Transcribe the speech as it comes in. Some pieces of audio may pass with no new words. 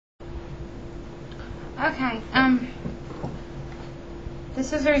Okay,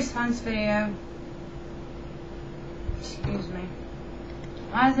 this is a response video. Excuse me.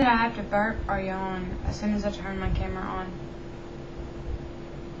 Why is it I have to burp or yawn as soon as I turn my camera on?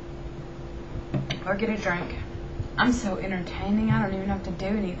 Or get a drink. I'm so entertaining, I don't even have to do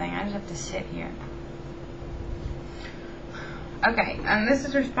anything. I just have to sit here. Okay, this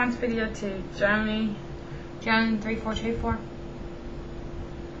is a response video to Joan3424.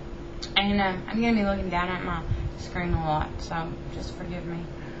 And I'm going to be looking down at my screen a lot, so just forgive me.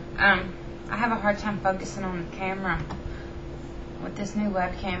 I have a hard time focusing on the camera with this new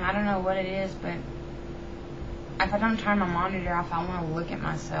webcam. I don't know what it is, but if I don't turn my monitor off, I want to look at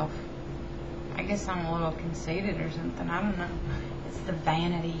myself. I guess I'm a little conceited or something. I don't know. It's the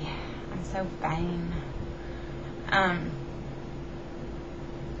vanity. I'm so vain.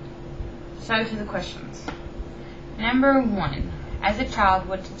 So to the questions. Number 1. As a child,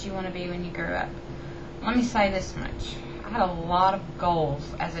 what did you want to be when you grew up? Let me say this much. I had a lot of goals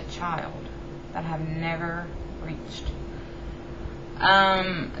as a child that I have never reached.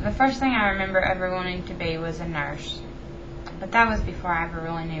 The first thing I remember ever wanting to be was a nurse. But that was before I ever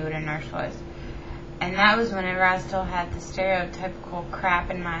really knew what a nurse was. And that was whenever I still had the stereotypical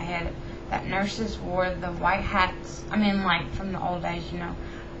crap in my head that nurses wore the white hats. I mean, like from the old days, you know.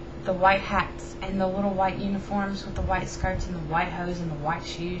 The white hats and the little white uniforms with the white skirts and the white hose and the white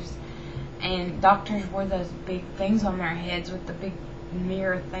shoes. And doctors wore those big things on their heads with the big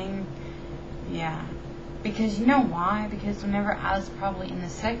mirror thing. Yeah. Because you know why? Because whenever I was probably in the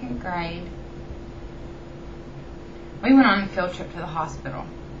 2nd grade, we went on a field trip to the hospital.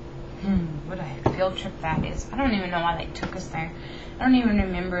 What a field trip that is. I don't even know why they took us there. I don't even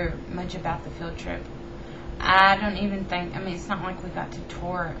remember much about the field trip. I don't even think, I mean, it's not like we got to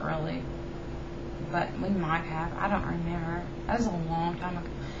tour it really, but we might have. I don't remember. That was a long time ago.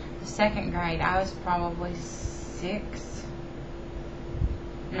 The 2nd grade, I was probably 7.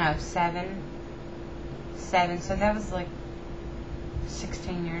 So that was like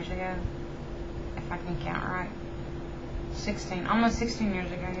 16 years ago, if I can count right. 16, almost 16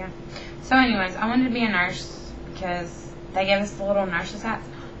 years ago, yeah. So anyways, I wanted to be a nurse because they gave us the little nurses' hats.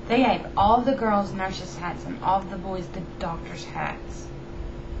 They gave all the girls nurses' hats and all the boys the doctor's hats.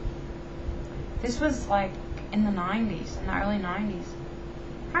 This was like in the 90s, in the early 90s.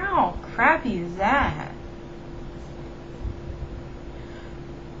 How crappy is that?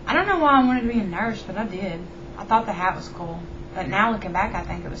 I don't know why I wanted to be a nurse, but I did. I thought the hat was cool. But now looking back, I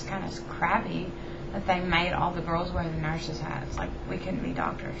think it was kind of crappy that they made all the girls wear the nurses' hats. Like, we couldn't be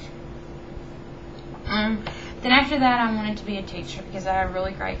doctors. Then after that, I wanted to be a teacher because I had a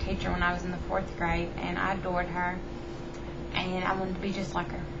really great teacher when I was in the 4th grade, and I adored her, and I wanted to be just like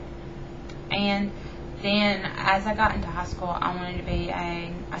her. And then as I got into high school,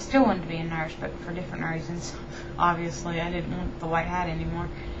 I still wanted to be a nurse, but for different reasons. Obviously, I didn't want the white hat anymore.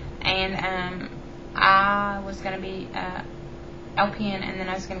 And I was going to be LPN, and then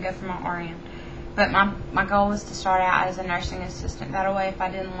I was going to go for my RN. But my goal was to start out as a nursing assistant. That way, if I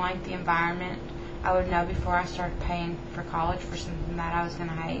didn't like the environment, I would know before I started paying for college for something that I was going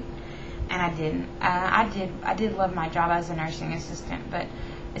to hate. And I didn't. I did love my job as a nursing assistant, but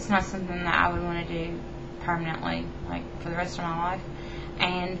it's not something that I would want to do permanently, like for the rest of my life.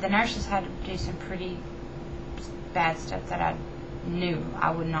 And the nurses had to do some pretty bad stuff that I knew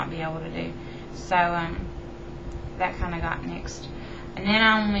I would not be able to do. So that kind of got nixed. And then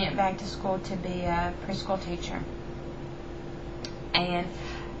I went back to school to be a preschool teacher. And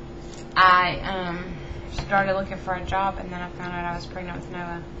I started looking for a job, and then I found out I was pregnant with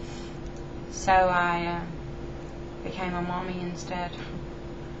Noah. So I became a mommy instead.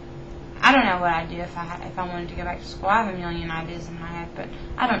 I don't know what I'd do if I wanted to go back to school. I have a million ideas in my head, but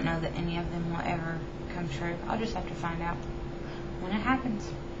I don't know that any of them will ever come true. I'll just have to find out when it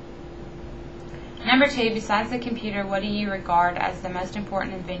happens. Number 2, besides the computer, what do you regard as the most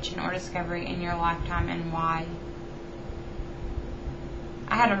important invention or discovery in your lifetime, and why?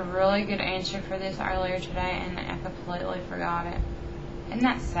 I had a really good answer for this earlier today, and I completely forgot it. Isn't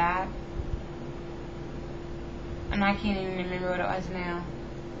that sad? And I can't even remember what it was now.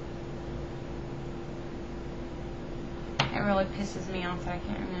 It really pisses me off that I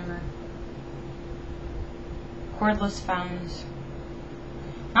can't remember. Cordless phones.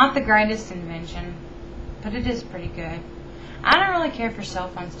 Not the greatest invention, but it is pretty good. I don't really care for cell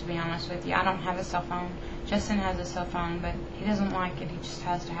phones, to be honest with you. I don't have a cell phone. Justin has a cell phone, but he doesn't like it. He just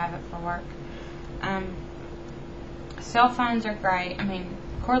has to have it for work. Cell phones are great. I mean,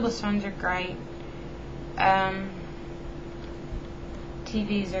 cordless phones are great.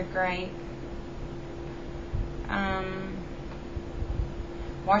 TVs are great.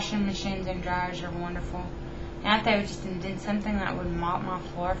 Washing machines and dryers are wonderful. Now if they would just did something that would mop my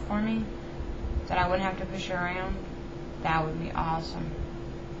floor for me, that I wouldn't have to push around, that would be awesome.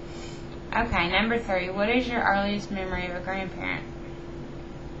 Okay, number 3. What is your earliest memory of a grandparent?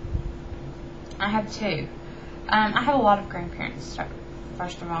 I have 2. I have a lot of grandparents,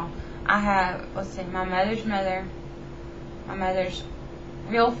 first of all. I have, let's see, my mother's mother, my mother's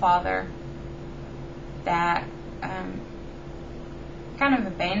real father that kind of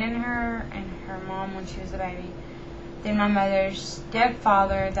abandoned her and her mom when she was a baby. Then my mother's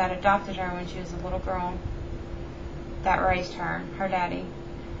stepfather that adopted her when she was a little girl, that raised her, her daddy.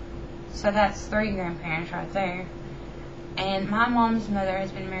 So that's 3 grandparents right there. And my mom's mother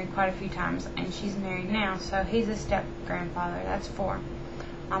has been married quite a few times, and she's married now, so he's a step-grandfather. That's 4.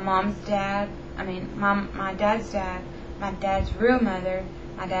 My mom's dad, my dad's dad, my dad's real mother,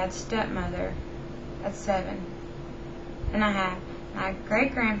 my dad's stepmother. That's 7. Then I have my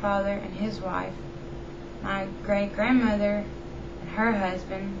great-grandfather and his wife, my great-grandmother and her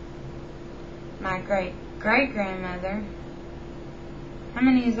husband, my great-great-grandmother. How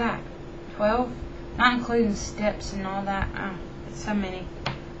many is that? 12? Not including steps and all that. It's so many.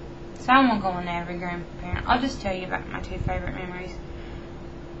 So I won't go into every grandparent. I'll just tell you about my 2 favorite memories.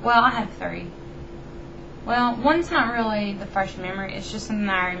 Well, I have 3. Well, one's not really the first memory. It's just something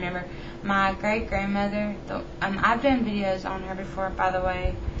I remember. My great-grandmother, I've done videos on her before, by the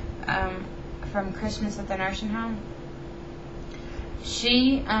way, from Christmas at the nursing home.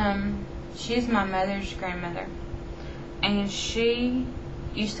 She is my mother's grandmother, and she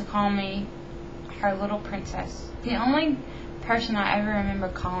used to call me her little princess. The only person I ever remember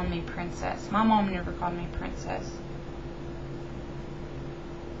calling me princess. My mom never called me princess,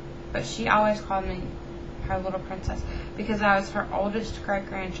 but she always called me her little princess because I was her oldest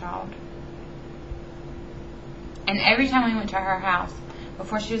great-grandchild. And every time we went to her house,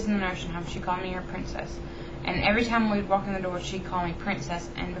 before she was in the nursing home, she called me her princess. And every time we'd walk in the door, she'd call me princess.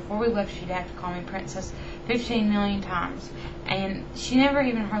 And before we left, she'd have to call me princess 15 million times. And she never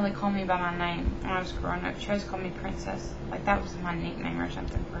even hardly called me by my name when I was growing up. She always called me princess. Like that was my nickname or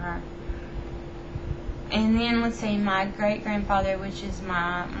something for her. And then, let's see, my great-grandfather, which is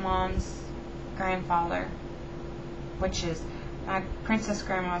my mom's grandfather, which is my princess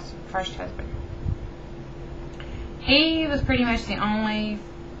grandma's first husband. He was pretty much the only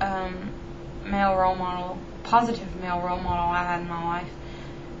male role model, positive male role model I had in my life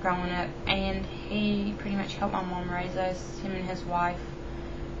growing up, and he pretty much helped my mom raise us, him and his wife,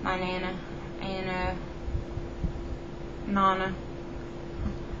 my Nana, and Nana.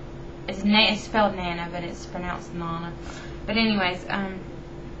 It's spelled Nana, but it's pronounced Nana. But anyways, when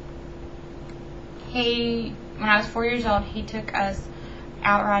I was 4 years old, he took us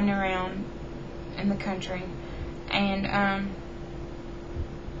out riding around in the country, and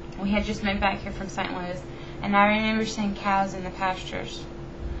we had just moved back here from St. Louis, and I remember seeing cows in the pastures,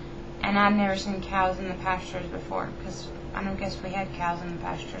 and I'd never seen cows in the pastures before, because I don't guess we had cows in the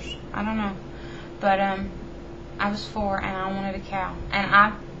pastures. I don't know, but I was 4, and I wanted a cow, and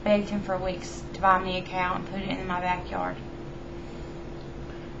I begged him for weeks to buy me a cow and put it in my backyard.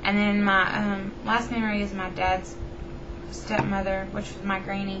 And then my last memory is my dad's stepmother, which was my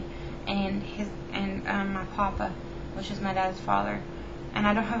granny, and my papa, which is my dad's father. And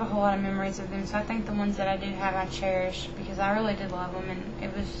I don't have a whole lot of memories of them, so I think the ones that I do have I cherish because I really did love them, and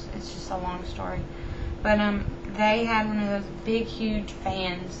it's just a long story. But they had one of those big, huge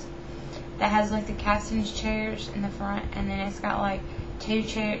fans that has like the captain's chairs in the front, and then it's got like two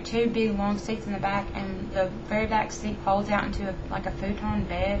big long seats in the back, and the very back seat folds out into like a futon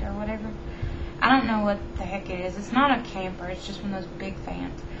bed or whatever. I don't know what the heck it is. It's not a camper. It's just one of those big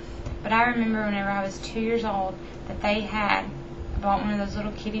fans. But I remember whenever I was 2 years old that they had bought one of those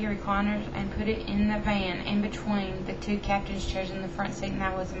little kiddie recliners and put it in the van in between the 2 captain's chairs in the front seat, and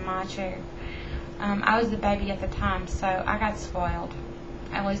that was my chair. I was the baby at the time, so I got spoiled.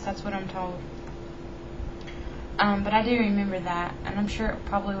 At least that's what I'm told. But I do remember that, and I'm sure it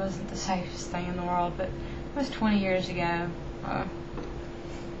probably wasn't the safest thing in the world, but it was 20 years ago.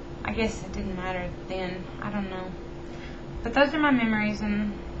 I guess it didn't matter then. I don't know. But those are my memories,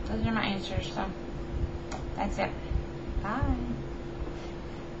 and those are my answers, so that's it. Bye.